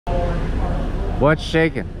What's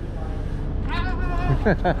shaking?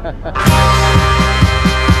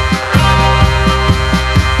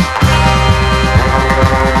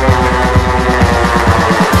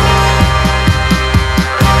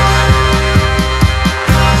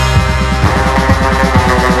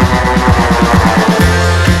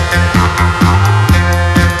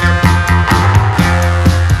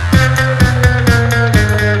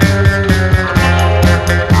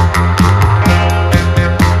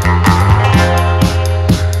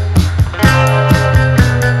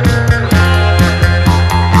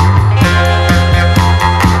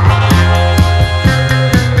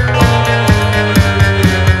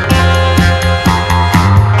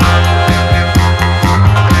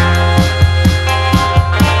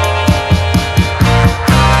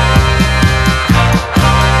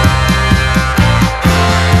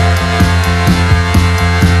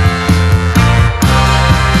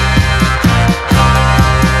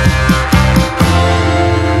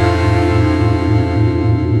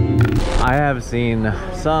 I've seen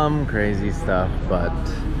some crazy stuff, but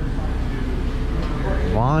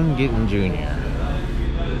Vaughn Gittin Jr.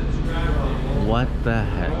 What the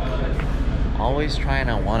heck? Always trying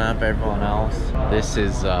to one-up everyone else. This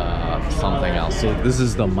is something else. So this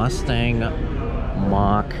is the Mustang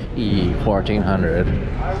Mach-E 1400.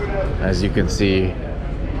 As you can see,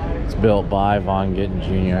 it's built by Vaughn Gittin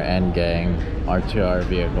Jr. and gang, R2R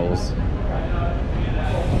vehicles.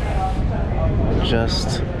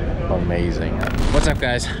 Just amazing. What's up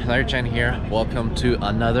guys, Larry Chen here. Welcome to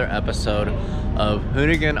another episode of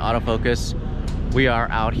Hoonigan Autofocus. We are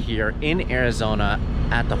out here in Arizona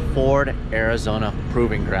at the Ford Arizona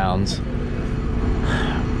Proving Grounds.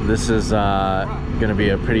 This is gonna be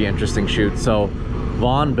a pretty interesting shoot. So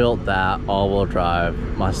Vaughn built that all-wheel drive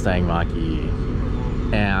Mustang Mach-E,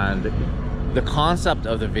 and the concept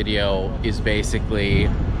of the video is basically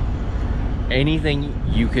anything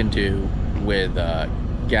you can do with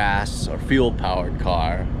gas or fuel powered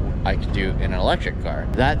car I could do in an electric car.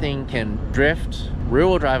 That thing can drift rear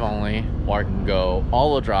wheel drive only, or it can go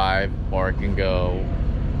all wheel drive, or it can go,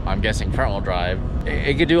 I'm guessing, front wheel drive.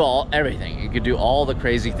 It could do everything. It could do all the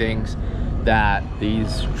crazy things that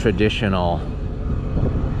these traditional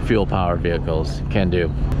fuel powered vehicles can do.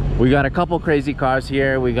 We got a couple crazy cars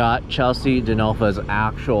here. We got Chelsea DeNofa's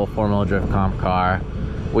actual four-wheel drift comp car.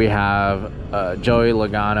 We have Joey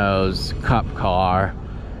Logano's Cup car.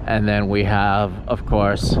 And then we have, of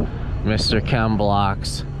course, Mr. Ken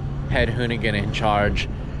Block's head hoonigan in charge.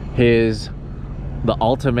 The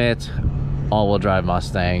ultimate all-wheel drive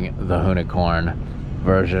Mustang, the Hoonicorn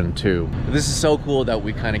version 2. This is so cool that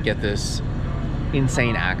we kind of get this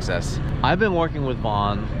insane access. I've been working with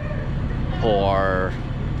Vaughn for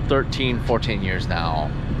 13, 14 years now,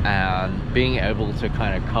 and being able to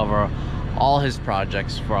kind of cover all his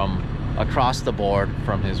projects from across the board,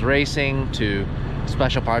 from his racing to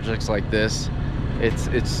special projects like this,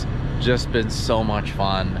 it's just been so much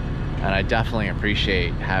fun, and I definitely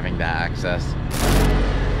appreciate having that access.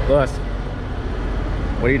 Lewis,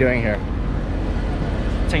 what are you doing here?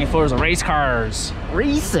 Taking photos of race cars.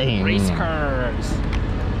 Racing? Race cars.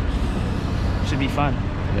 Should be fun.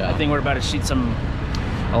 Yeah. I think we're about to shoot some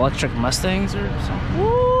electric Mustangs or something.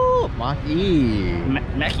 Woo! Mach-E.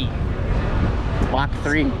 Mach-E. Mach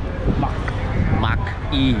 3.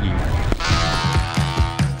 Mach-E.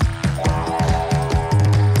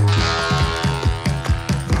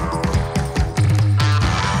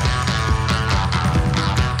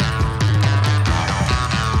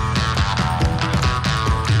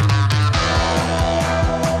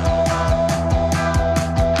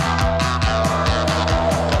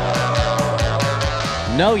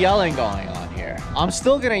 No yelling going on here. I'm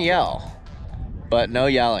still gonna yell, but no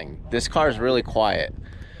yelling. This car is really quiet.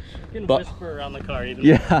 You can whisper around the car even.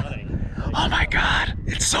 Yeah. Oh my God,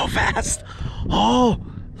 it's so fast. Oh,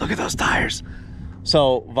 look at those tires.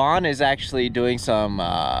 So Vaughn is actually doing some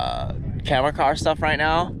camera car stuff right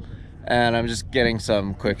now, and I'm just getting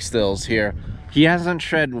some quick stills here. He hasn't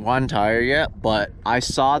shred one tire yet, but I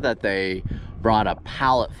saw that they brought a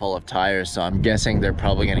pallet full of tires, so I'm guessing they're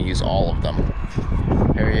probably gonna use all of them.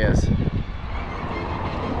 Here he is.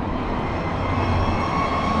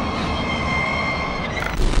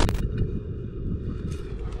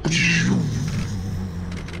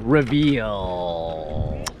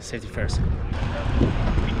 Reveal. Safety first.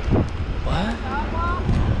 What?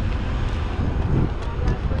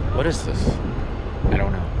 What is this? I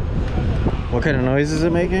don't know. What kind of noise is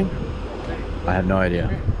it making? I have no idea.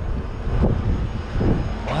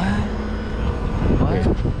 What?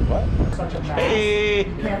 What? such a mass. Hey.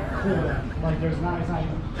 You can't cool them. Like there's not. It's not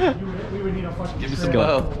even, we would need a fucking. Give me some tray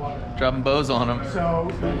bow. full of water. Dropping bows on them. So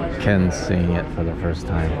Ken's seeing it for the first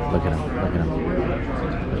time. Look at him. Look at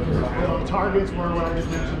him. the targets were what I just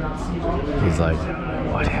mentioned on season. He's like,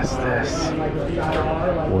 what is this?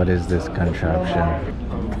 What is this contraption?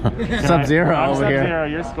 Sub-Zero I'm over here. Sub-Zero,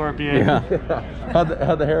 you're Scorpion. Yeah.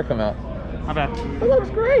 How'd the hair come out? Not bad. It looks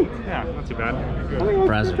great. Yeah, not too bad.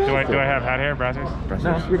 Brazzers. Do I have hat hair, brazzers?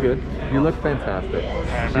 No, you're good. You look fantastic.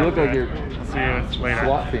 You look like you're See you later.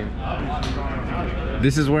 SWAT team.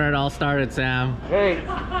 This is where it all started, Sam. Hey.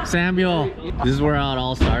 Samuel. This is where it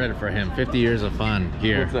all started for him. 50 years of fun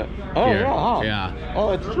here. What's that? Oh, Here. yeah. Huh? Yeah. Oh,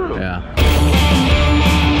 it's true. Yeah.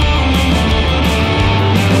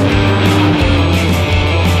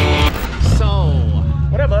 So,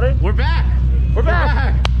 What up, buddy? we're back. We're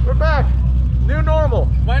back. We're back. New normal.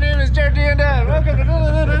 My name is Jared and Dad. Welcome to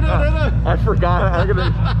I forgot. I'm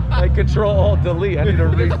gonna like Control Alt Delete. I need to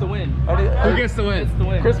reach the win. Who gets the win?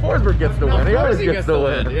 Chris Forsberg gets the win. He always gets the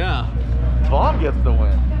win. Yeah. Vaughn gets the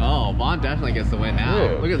win. Oh, Vaughn definitely gets the win now.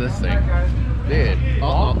 Dude. Look at this thing. Dude.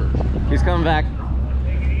 He's coming back.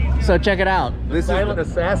 So check it out. This Silent is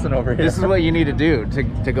assassin over here. this is what you need to do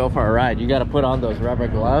to go for a ride. You got to put on those rubber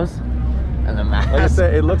gloves and the mask. Like I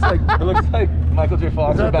said, it looks like Michael J.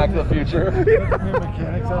 Foster Back to the Future.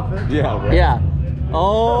 Mechanics outfit. Yeah. Right. Yeah.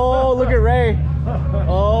 Oh, look at Ray.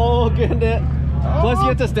 Oh, getting it. Plus, you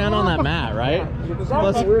have to stand on that mat, right? It's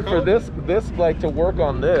not weird for this like to work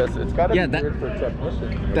on this. It's got to Yeah, be that- weird for a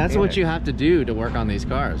technician. That's what you have to do to work on these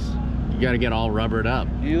cars. You got to get all rubbered up.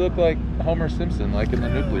 You look like Homer Simpson, like in the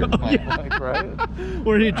nuclear plant, like, right?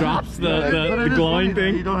 Where he drops the glowing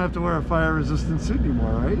thing. You don't have to wear a fire-resistant suit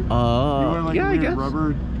anymore, right? You wear like yeah, a I weird guess.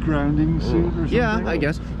 rubber grounding suit or something. Yeah, I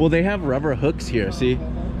guess. Well, they have rubber hooks here, see?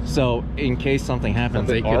 So in case something happens,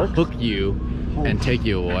 they Something can arcs? hook you and take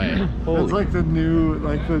you away. That's like the new,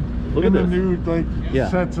 like the Look in at the this. new like Yeah.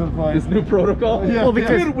 sets of like. This new protocol. Yeah. Well,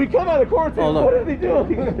 because Dude, we come out of quarantine. Oh, look. What are they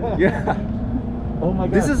doing? yeah, Oh my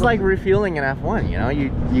god. this is like refueling an F1. You know,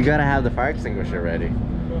 you got to have the fire extinguisher ready,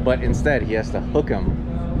 but instead he has to hook him.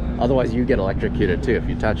 Otherwise, you get electrocuted too if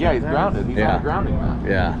you touch Yeah, him. he's grounded. He's Yeah. on a grounding mat.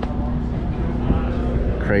 Yeah.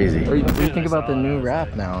 Crazy. What What do you think about the new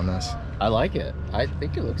wrap now on this? I like it. I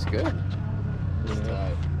think it looks good.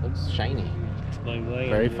 Looks shiny.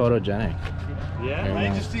 Very photogenic. Yeah? Very I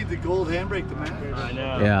nice. just need the gold handbrake to match. I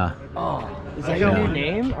know. Yeah. Oh, is that Yeah. your new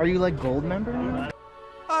name? Are you like gold member now?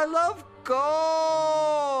 I love gold.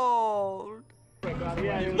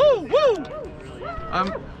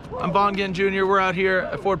 I'm Bongen Jr. We're out here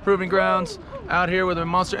at Ford Proving Grounds, out here with a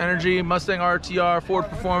Monster Energy Mustang RTR Ford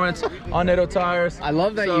Performance on NATO tires. I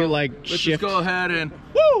love that you like Let's shift. just go ahead and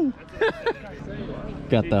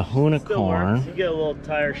Got the Unicorn, You get a little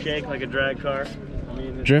tire shake like a drag car.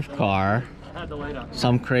 drift car, I had to wait on.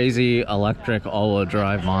 some crazy electric all-wheel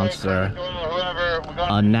drive monster,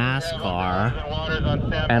 a NASCAR,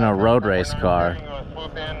 and a road race car,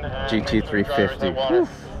 GT350. Whew.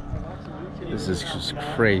 This is just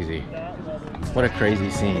crazy. What a crazy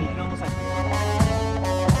scene.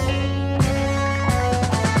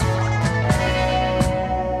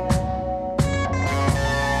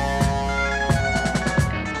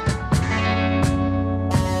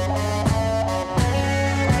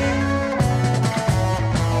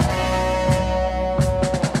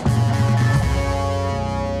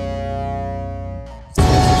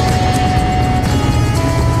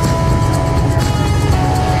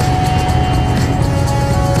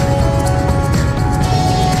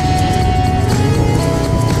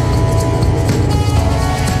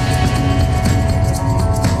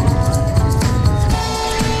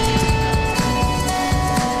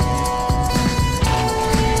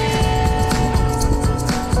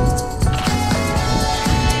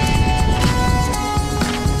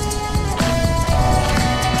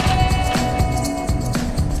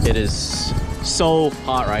 It is so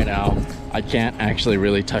hot right now. I can't actually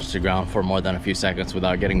really touch the ground for more than a few seconds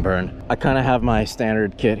without getting burned. I kind of have my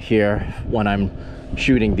standard kit here when I'm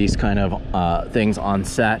shooting these kind of things on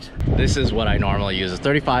set. This is what I normally use: a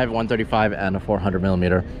 35, 135, and a 400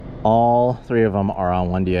 millimeter. All three of them are on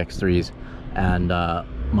 1DX3s, and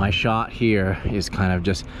my shot here is kind of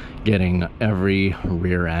just getting every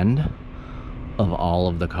rear end of all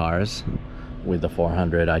of the cars with the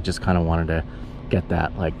 400. I just kind of wanted to get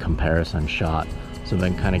that like comparison shot, so I've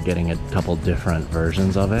been kind of getting a couple different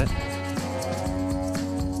versions of it.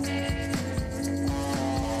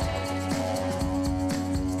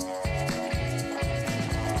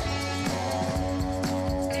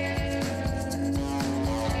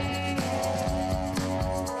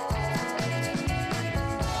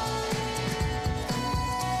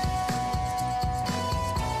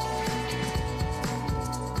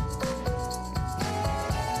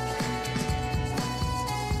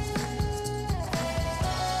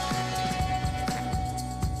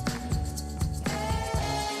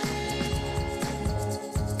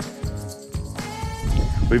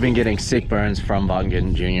 We've been getting sick burns from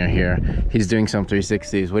Bongin Jr. here. He's doing some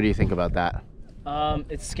 360s. What do you think about that?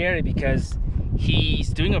 It's scary because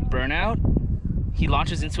he's doing a burnout. He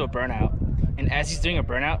launches into a burnout, and as he's doing a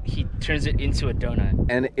burnout, he turns it into a donut.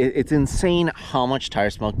 And it's insane how much tire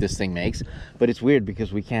smoke this thing makes, but it's weird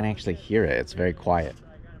because we can't actually hear it. It's very quiet.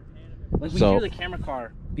 Like we hear the camera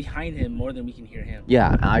car behind him more than we can hear him.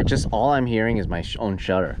 Yeah, all I'm hearing is my own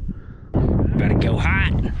shutter. Gotta go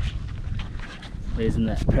hot. He's in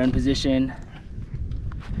that prone position.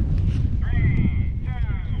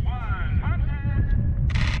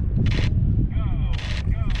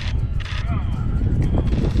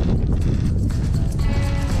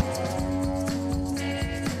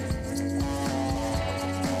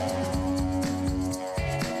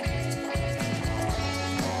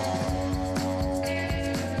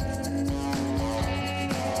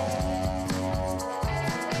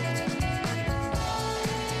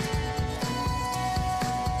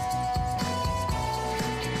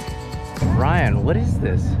 Ryan, what is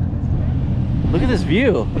this? Look at this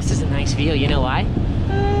view. This is a nice view, you know why?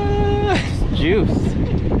 Juiced.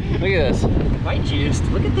 Look at this. Quite juiced.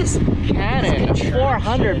 Look at this. Canon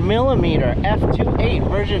 400mm f2.8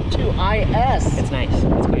 version 2 IS. It's nice.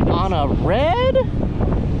 It's quite nice. On a red?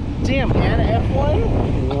 Damn, and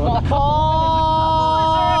F1? Oh!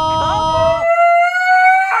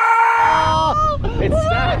 It's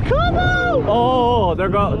that. Come on! Oh, they're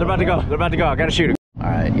about to go. They're about to go. I gotta shoot it. All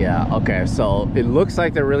right, yeah, okay. So it looks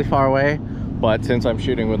like they're really far away, but since I'm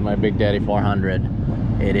shooting with my Big Daddy 400,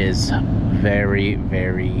 it is very,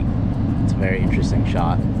 it's a very interesting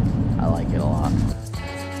shot. I like it a lot.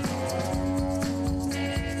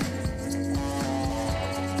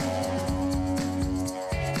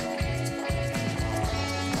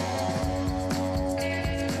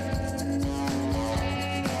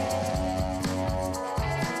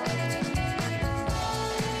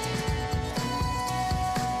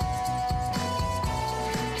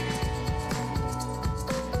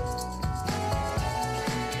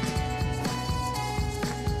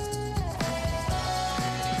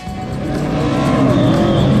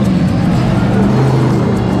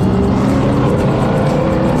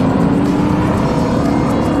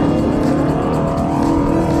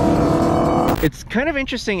 It's kind of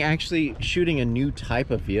interesting actually shooting a new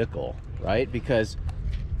type of vehicle, right? Because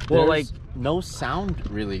well, there's no sound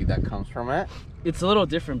really that comes from it. It's a little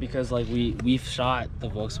different because like we've shot the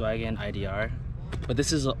Volkswagen IDR, but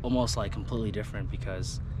this is almost like completely different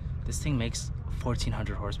because this thing makes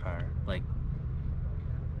 1400 horsepower. Like,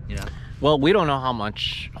 you know. Well, we don't know how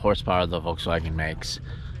much horsepower the Volkswagen makes,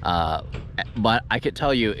 but I could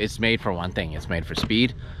tell you it's made for one thing. It's made for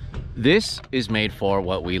speed. This is made for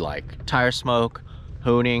what we like: tire smoke,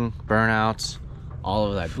 hooning, burnouts, all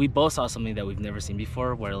of that. We both saw something that we've never seen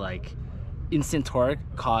before, where like instant torque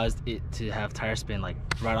caused it to have tire spin like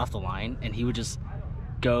right off the line, and he would just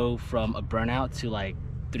go from a burnout to like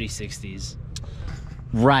 360s.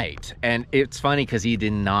 Right, and it's funny because he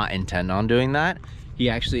did not intend on doing that. He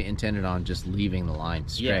actually intended on just leaving the line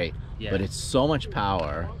straight. Yeah. But it's so much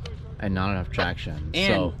power and not enough traction.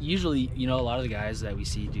 And so usually, you know, a lot of the guys that we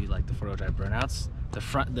see do like the four-wheel drive burnouts,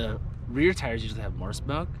 the rear tires usually have more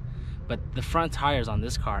smoke, but the front tires on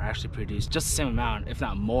this car actually produce just the same amount, if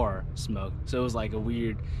not more, smoke. So it was like a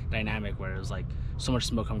weird dynamic where it was like so much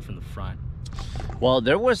smoke coming from the front. Well,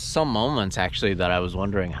 there was some moments actually that I was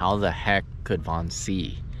wondering how the heck could Vaughn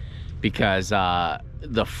see, because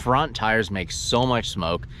the front tires make so much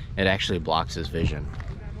smoke it actually blocks his vision.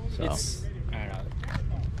 So It's, I don't know,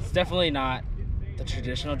 it's definitely not the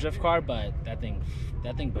traditional drift car, but that thing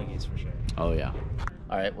boogies for sure. oh yeah.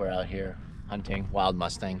 All right, we're out here hunting wild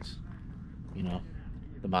Mustangs, you know,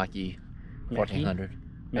 the Mach-E 1400.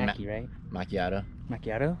 Mach-E, right? Macchiato.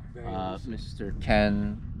 Macchiato? Mr.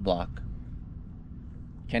 Ken Block,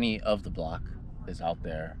 Kenny of the Block, is out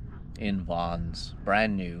there in Vaughn's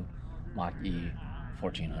brand new Mach-E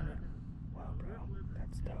 1400. Wow, bro,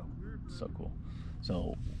 that's dope. So cool.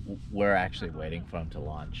 So we're actually waiting for him to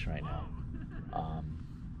launch right now.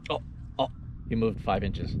 Oh, he moved 5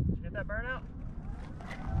 inches. Did you get that burnout?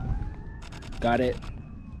 Got it.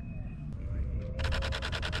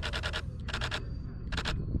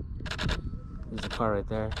 There's a car right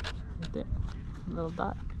there. Right there. Little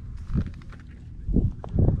dot.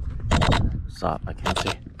 Stop, I can't see.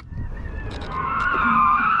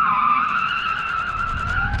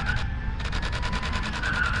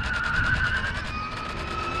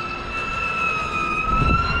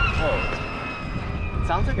 Whoa. It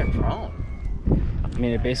sounds like a drone. I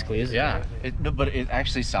mean, it basically is. Yeah, no, but it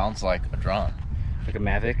actually sounds like a drone. Like a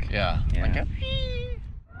Mavic. Yeah. Yeah. Like a...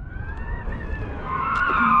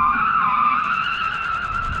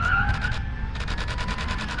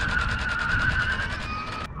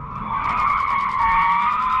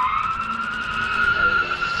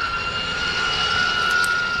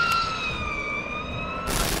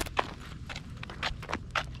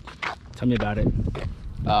 Tell me about it.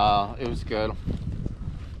 It was good.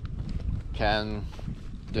 Ken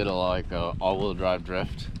did a all-wheel drive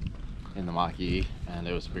drift in the Mach-E, and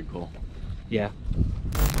it was pretty cool. Yeah.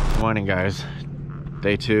 Morning, guys.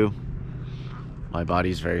 Day 2. My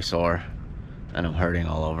body's very sore, and I'm hurting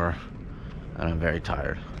all over, and I'm very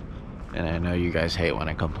tired. And I know you guys hate when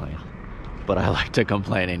I complain, but I like to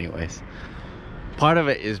complain anyways. Part of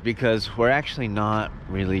it is because we're actually not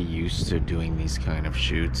really used to doing these kind of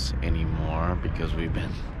shoots anymore because we've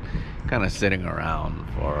been kind of sitting around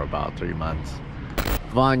for about 3 months.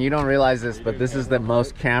 Vaughn, you don't realize this, but this is the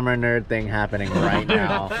most camera nerd thing happening right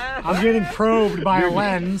now. I'm getting probed by a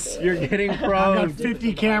lens. You're getting I've got probed.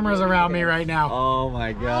 50 cameras around me right now. Oh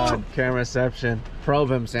my god, cameraception.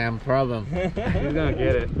 Probe him, Sam, probe him. He's gonna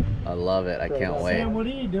get it. I love it, I can't wait. Sam, what are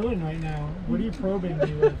you doing right now? What are you probing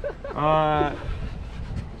me with?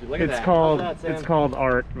 It's called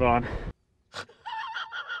art, Vaughn.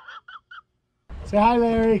 Say hi,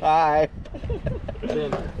 Larry. Hi.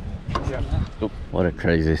 What a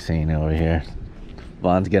crazy scene over here.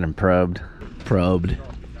 Vaughn's getting probed. Probed.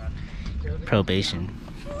 Probation.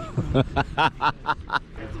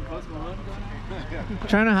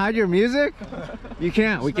 Trying to hide your music? You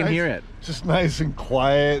can't, we can hear it. Just nice and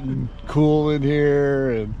quiet and cool in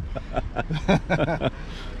here, and because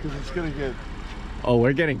it's gonna get Oh,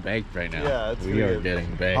 we're getting baked right now. Yeah, it's we gonna are get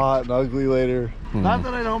getting baked. hot and ugly later. Not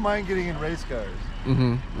that I don't mind getting in race cars,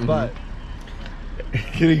 but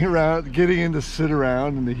getting in to sit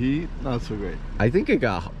around in the heat, not so great. I think it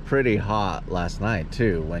got pretty hot last night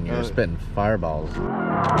too when you were spitting fireballs.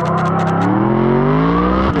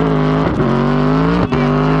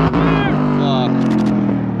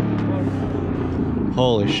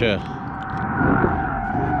 Holy shit.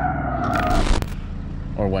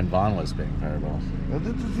 Or when Vaughn was spitting fireballs.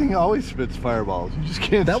 The thing always spits fireballs. You just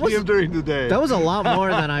can't see them during the day. That was a lot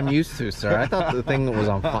more than I'm used to, sir. I thought the thing was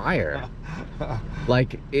on fire.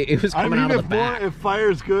 Like, it was coming out of the back. If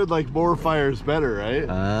fire's good, like more fire's better, right?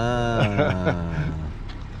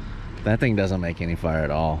 That thing doesn't make any fire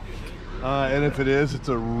at all. And if it is, it's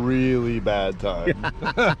a really bad time.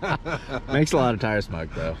 Makes a lot of tire smoke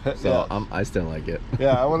though, so Yeah. I still like it.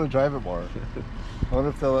 Yeah, I want to drive it more. I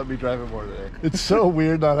wonder if they'll let me drive it more today. It's so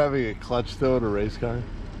weird not having a clutch though in a race car.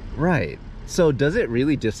 Right. So does it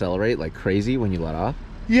really decelerate like crazy when you let off?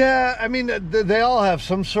 Yeah, I mean, they all have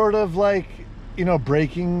some sort of like, you know,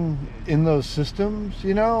 braking in those systems,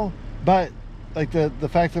 you know? But like the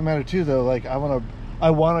fact of the matter too though, like I want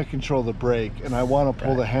to control the brake, and I want to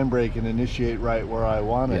pull the handbrake and initiate right where I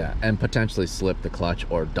want it. Yeah, and potentially slip the clutch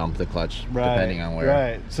or dump the clutch depending on where.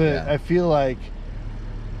 Right. So I feel like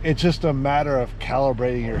it's just a matter of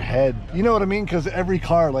calibrating your head. You know what I mean? Because every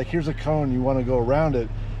car, like here's a cone, you want to go around it.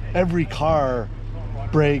 Every car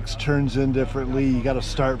brakes, turns in differently. You got to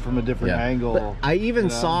start from a different angle. But I even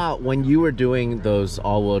saw when you were doing those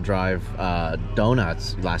all-wheel drive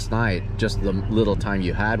donuts last night, just the little time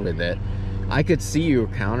you had with it, I could see you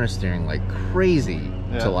counter steering like crazy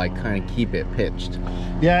to like kind of keep it pitched.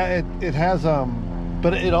 Yeah, it has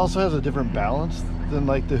but it also has a different balance than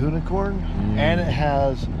like the Unicorn, and it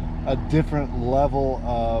has a different level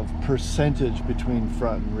of percentage between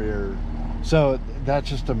front and rear. So that's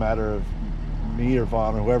just a matter of me or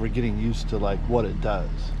Vaughn or whoever getting used to like what it does.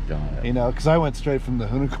 Got it. You know, because I went straight from the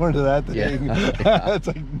Unicorn to that thing. It's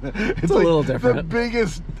like it's a like little different. The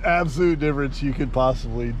biggest absolute difference you could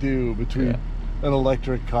possibly do between an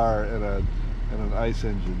electric car and an ICE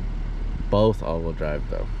engine. Both all-wheel drive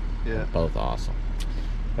though. Yeah. Both awesome.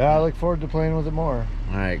 Yeah, I look forward to playing with it more.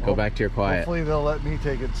 All right, go back to your quiet. Hopefully they'll let me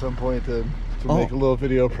take it at some point to make a little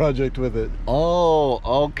video project with it. Oh,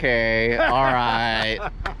 okay. All right.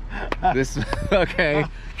 This okay.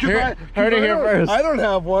 Heard it here first. I don't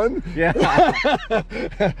have one. Yeah.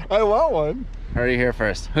 I want one. Heard it here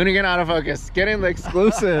first. Hoonigan Autofocus, getting the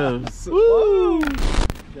exclusives. Woo! And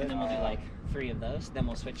then we'll do like 3 of those. Then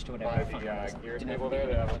we'll switch to whatever fun is. Do not do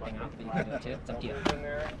flipping off, but you can do it too. It's up to you.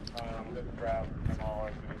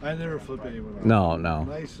 I never flip anyone off. No, no.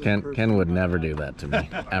 Nice Ken would never do that to me.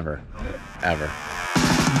 Ever. Ever.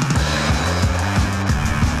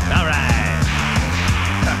 All right.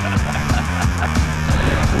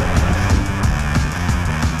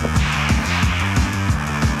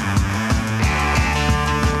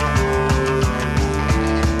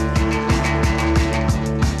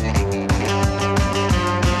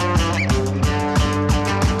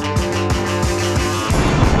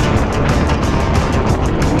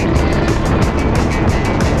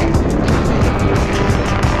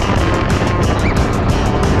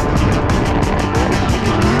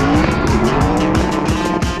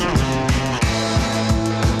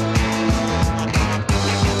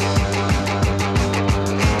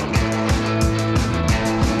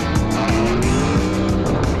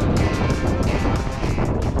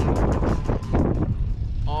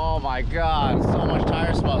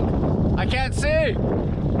 I can't see.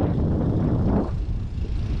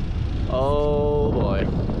 Oh boy.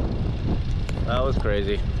 That was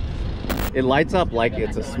crazy. It lights up like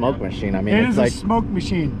it's a smoke machine. I mean, It it's is like a smoke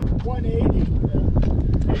machine.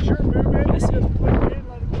 180. Make sure move it. Just put it in,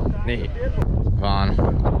 let it go back. neat.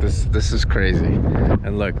 Vaughn, this is crazy.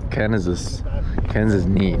 And look, Ken's is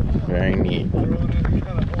neat, very neat.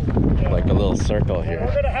 Like a little circle here.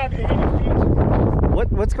 We're gonna have 80 feet.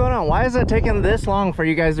 What's going on? Why is it taking this long for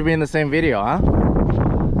you guys to be in the same video, huh?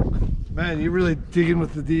 Man, you're really digging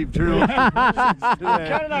with the deep turtle. Ken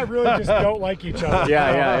and I really just don't like each other.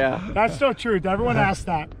 Yeah. That's no truth. Everyone asks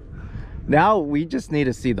that. Now we just need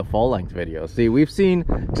to see the full-length video. See, we've seen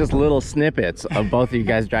just little snippets of both of you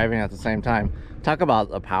guys driving at the same time. Talk about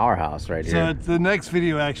a powerhouse right here. So the next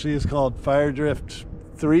video actually is called Fire Drift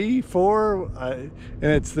 3, 4, and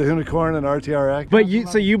it's the Unicorn and RTR Act. But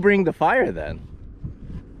so you bring the fire then?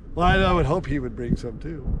 Well, I would hope he would bring some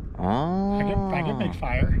too. Oh. I can make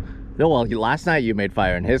fire. No, well, last night you made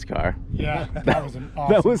fire in his car. Yeah, that was awesome.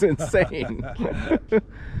 That was insane.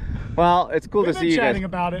 Well, it's cool We've to been see you chatting guys.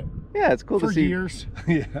 about it Yeah, it's cool for to see. years.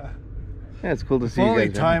 Yeah. Yeah, it's cool to If see you only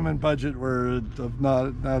guys. time and budget were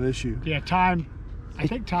not issue. Yeah, time. I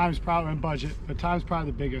think time's probably in budget, but time's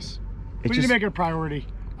probably the biggest. It We need to make it a priority.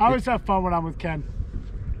 I always have fun when I'm with Ken.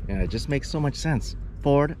 Yeah, it just makes so much sense.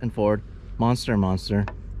 Ford and Ford, Monster and Monster,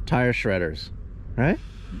 tire shredders, right?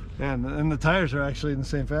 Yeah, and the tires are actually in the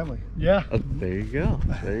same family. Yeah. Oh, there you go.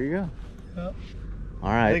 There you go. Yep. All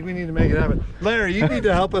I right. think we need to make it happen. Larry, you need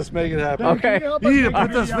to help us make it happen. Okay. You need to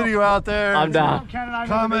put this video out there. I'm down. Ken and I make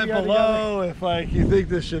a Comment video below if like you think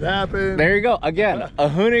this should happen. There you go. Again, a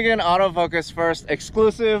Hoonigan autofocus first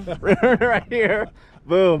exclusive right here.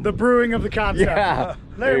 Boom. together. The brewing of the concept. Yeah.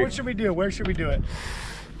 Larry, what should we do? Where should we do it?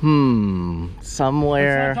 Let's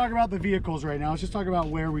Somewhere. not talk about the vehicles right now. Let's just talk about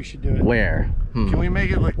where we should do it. Where? Can we make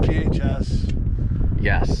it like VHS?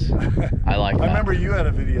 Yes. I like that. I remember you had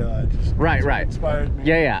a video that just Right. inspired me.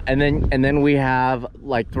 Yeah. And then we have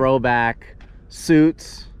like throwback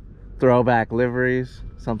suits, throwback liveries,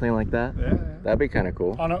 something like that. Yeah. That'd be kind of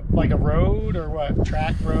cool. On like a road or what?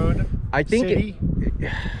 Track road? I think City?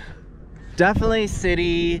 Definitely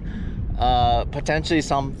city, potentially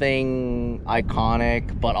something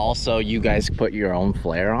iconic, but also you guys put your own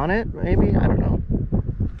flair on it, maybe? I don't know.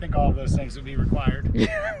 I think all of those things would be required.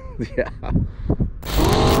 Yeah.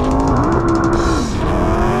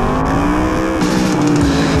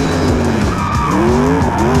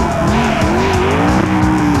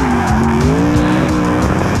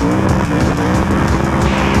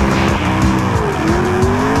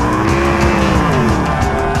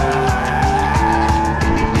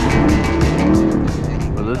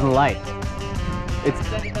 We're losing light. It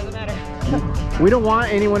doesn't matter. We don't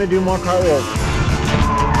want anyone to do more cartwheels.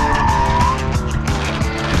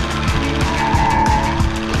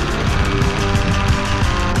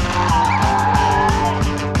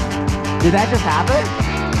 Did that just happen?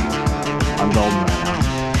 I'm golden right now.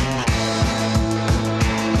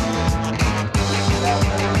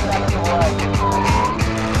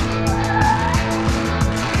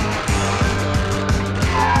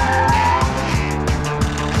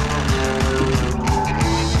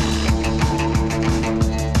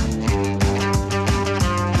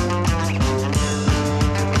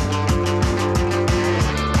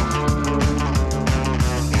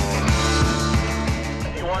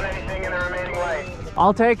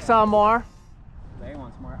 I'll take some more. Larry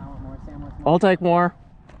wants more. I want more. Sam wants more. I'll take more.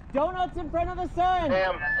 Donuts in front of the sun.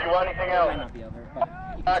 Sam, do you want anything Might else? not be over,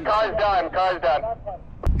 but Car's done.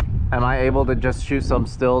 Am I able to just shoot some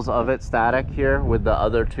stills of it static here with the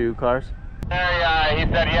other two cars? Larry,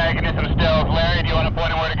 he said, yeah, I can do some stills. Larry, do you want to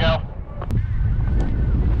point him where to go?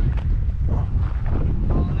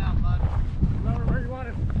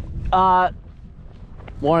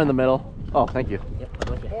 More in the middle. Oh, thank you.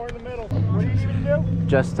 More in the middle. What do you need to do?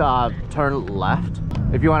 Just turn left.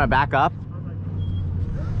 If you want to back up.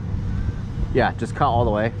 Yeah, just cut all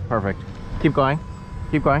the way. Perfect. Keep going.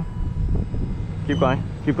 Keep going. Keep going.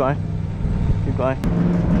 Keep going. Keep going.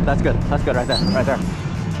 That's good. That's good right there. Right there.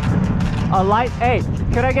 A light. Hey,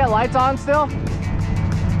 could I get lights on still?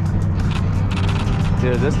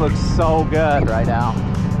 Dude, this looks so good right now.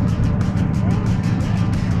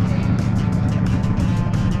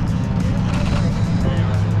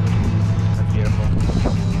 That's beautiful.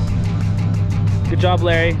 Good job,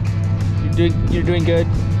 Larry. You're doing good.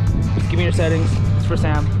 Just give me your settings. It's for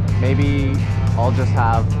Sam. Maybe I'll just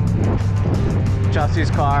have Jesse's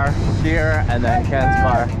car here and then Ken's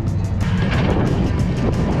car.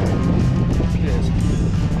 It is.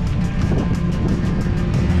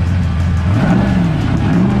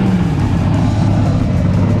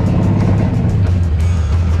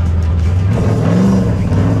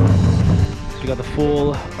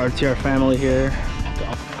 RTR family here.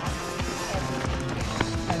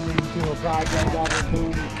 Do a project out of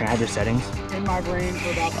boom Can I have your settings? in my brain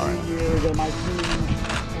for about 3 years, and my team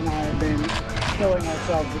and I have been killing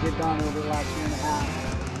ourselves to get done over the last year and a half.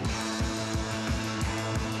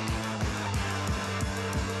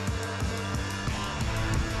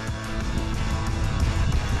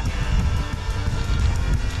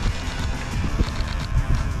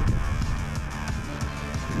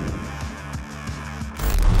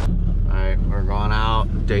 Alright, we're going out.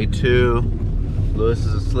 Day 2. Lewis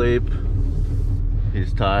is asleep.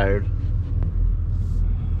 He's tired.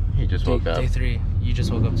 He just woke up. Day 3. You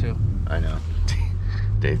just woke up too. I know.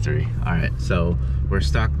 Day 3. Alright, so we're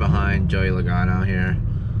stuck behind Joey Logano here.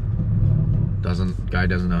 Guy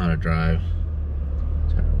doesn't know how to drive.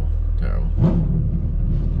 Terrible, terrible.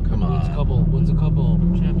 Come on. Wins a couple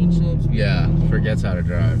championships. Yeah, forgets how to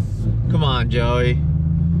drive. Come on, Joey.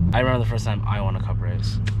 I remember the first time I won a cup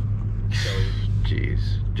race. Jeez.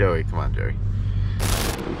 Joey, come on, Joey.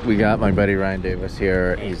 We got my buddy Ryan Davis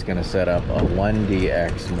here. He's gonna set up a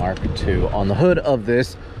 1DX Mark II on the hood of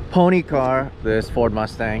this pony car, this Ford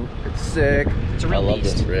Mustang. It's sick. It's a real I love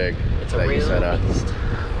beast. this rig It's a that you real set up. beast.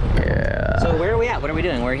 Yeah. So where are we at? What are we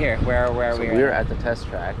doing? We're here. Where are we? We're at the test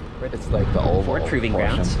track. It's like the old Ford Proving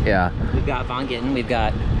portion. Grounds. Yeah. We've got Von Gittin, we've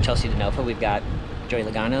got Chelsea DeNova, we've got Joey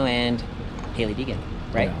Logano, and Haley Deegan.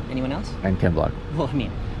 Right? Yeah. Anyone else? And Ken Block. Well, I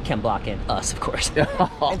mean, Ken Block and us, of course.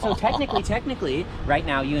 And so technically, right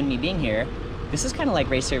now, you and me being here, this is kind of like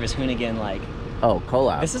race service Hoonigan, like. Oh,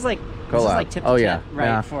 collab. This is like. Collab. This is like tip to oh tip, yeah. right?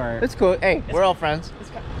 Yeah. For. It's cool. Hey, we're all friends. It's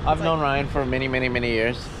I've like- known Ryan for many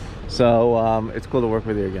years. So it's cool to work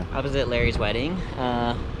with you again. I was at Larry's wedding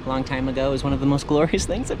a long time ago. It was one of the most glorious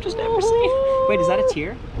things I've just ever seen. Wait, is that a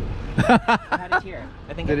tear? I had a tear.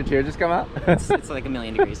 I think Did a tear just come out? it's like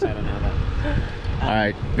 1,000,000 degrees, so I don't know. But, All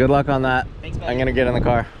right, good luck on that. Thanks, buddy. I'm gonna get in the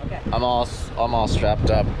car. Okay. I'm all strapped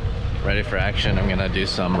up, ready for action. I'm gonna do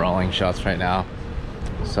some rolling shots right now.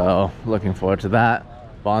 So looking forward to that.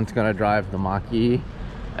 Vaughn's gonna drive the Mach-E,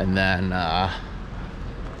 and then got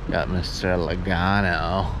Mr.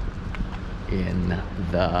 Logano in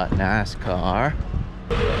the NASCAR.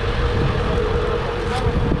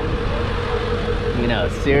 You know,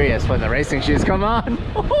 it's serious when the racing shoes come on.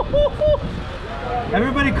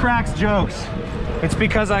 Everybody cracks jokes. It's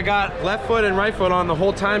because I got left foot and right foot on the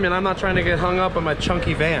whole time, and I'm not trying to get hung up on my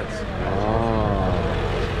chunky Vans.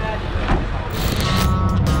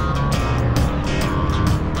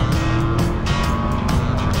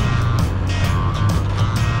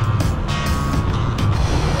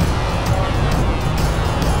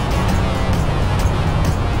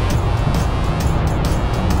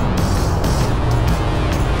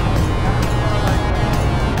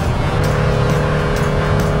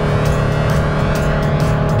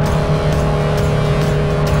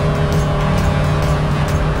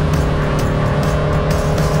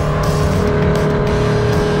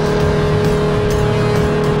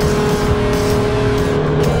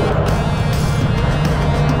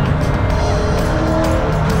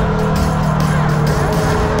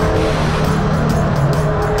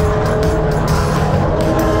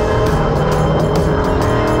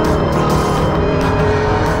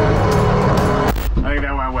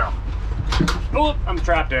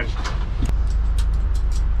 Trapped in.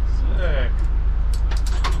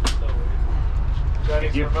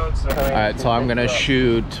 All right, so I'm gonna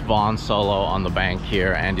shoot Vaughn solo on the bank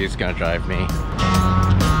here. Andy's gonna drive me.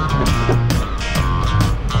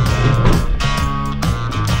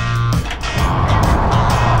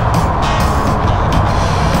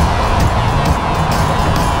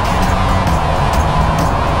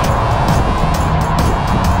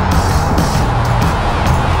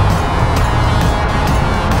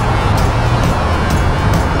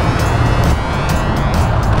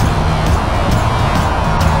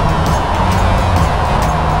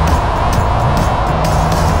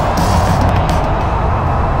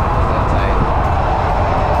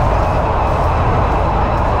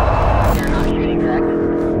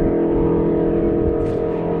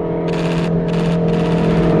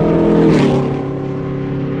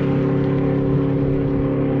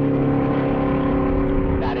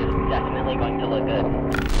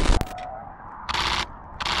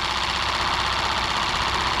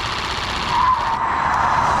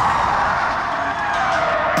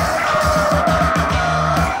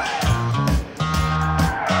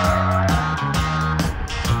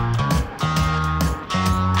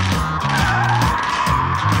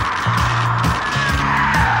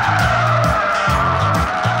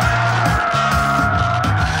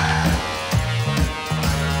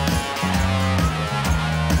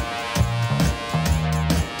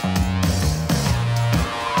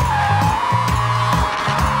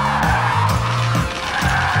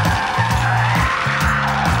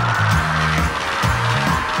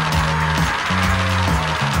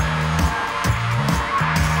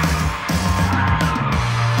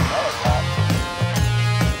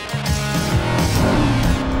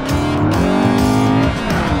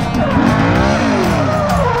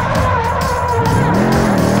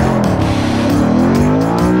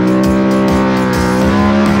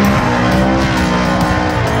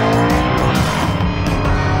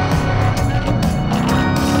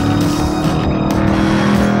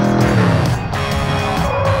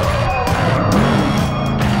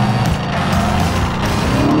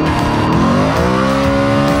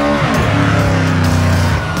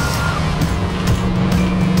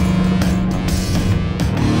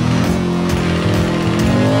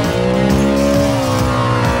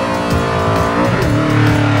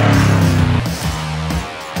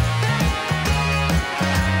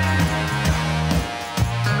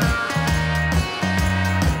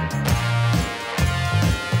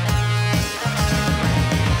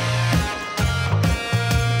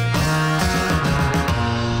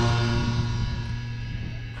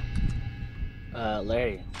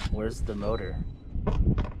 is the motor.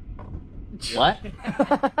 What?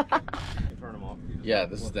 Turn them off. Yeah,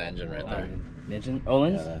 this is the engine right there. Engine?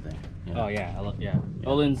 Olin's? Yeah, that thing. Yeah. Oh yeah, I love, yeah.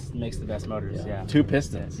 Olin's makes the best motors, yeah. 2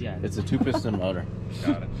 pistons. Yeah. It's a 2-piston motor.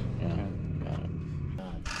 Got it. Yeah. Got it.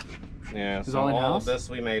 Yeah, It's so all all in-house? of this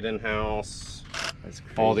we made in-house. That's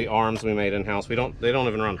crazy. All the arms we made in-house. They don't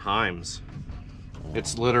even run Heims.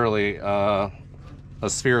 It's literally a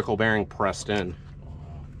spherical bearing pressed in.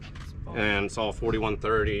 And it's all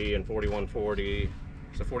 4130 and 4140.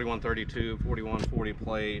 So 4132, 4140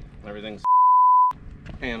 plate. Everything's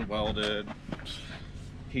hand welded,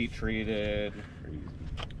 heat treated,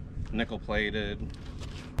 nickel plated.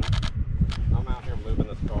 I'm out here moving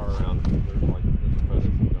this car around. There's like there's a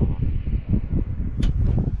footage going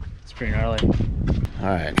on. It's pretty gnarly. All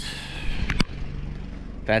right.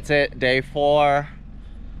 That's it. Day 4.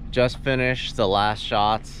 Just finished the last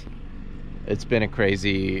shots. It's been a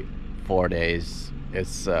crazy 4 days.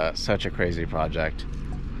 It's such a crazy project.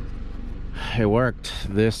 It worked.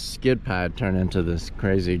 This skid pad turned into this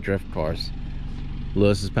crazy drift course.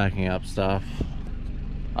 Lewis is packing up stuff.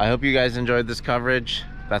 I hope you guys enjoyed this coverage.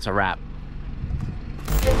 That's a wrap.